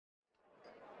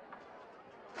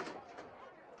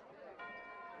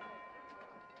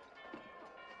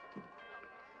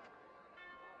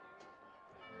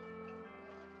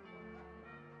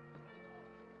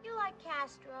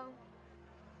Castro.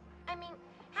 I mean,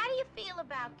 how do you feel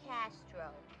about Castro?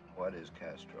 What is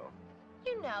Castro?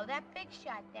 You know, that big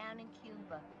shot down in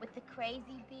Cuba with the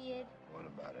crazy beard. What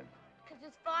about it? Because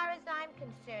as far as I'm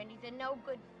concerned, he's a no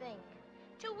good thing.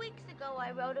 2 weeks ago,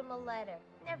 I wrote him a letter.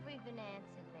 Never even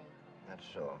answered me. That's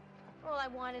so. All I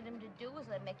wanted him to do was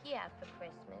let Mickey out for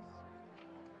Christmas.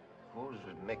 Who's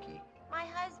with Mickey? My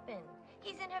husband.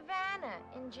 He's in Havana,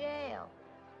 in jail.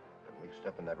 Got mixed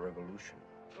up in that revolution.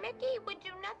 Mickey would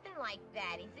do nothing like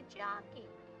that. He's a jockey.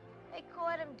 They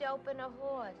caught him doping a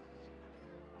horse.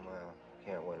 Well,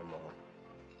 can't win them all.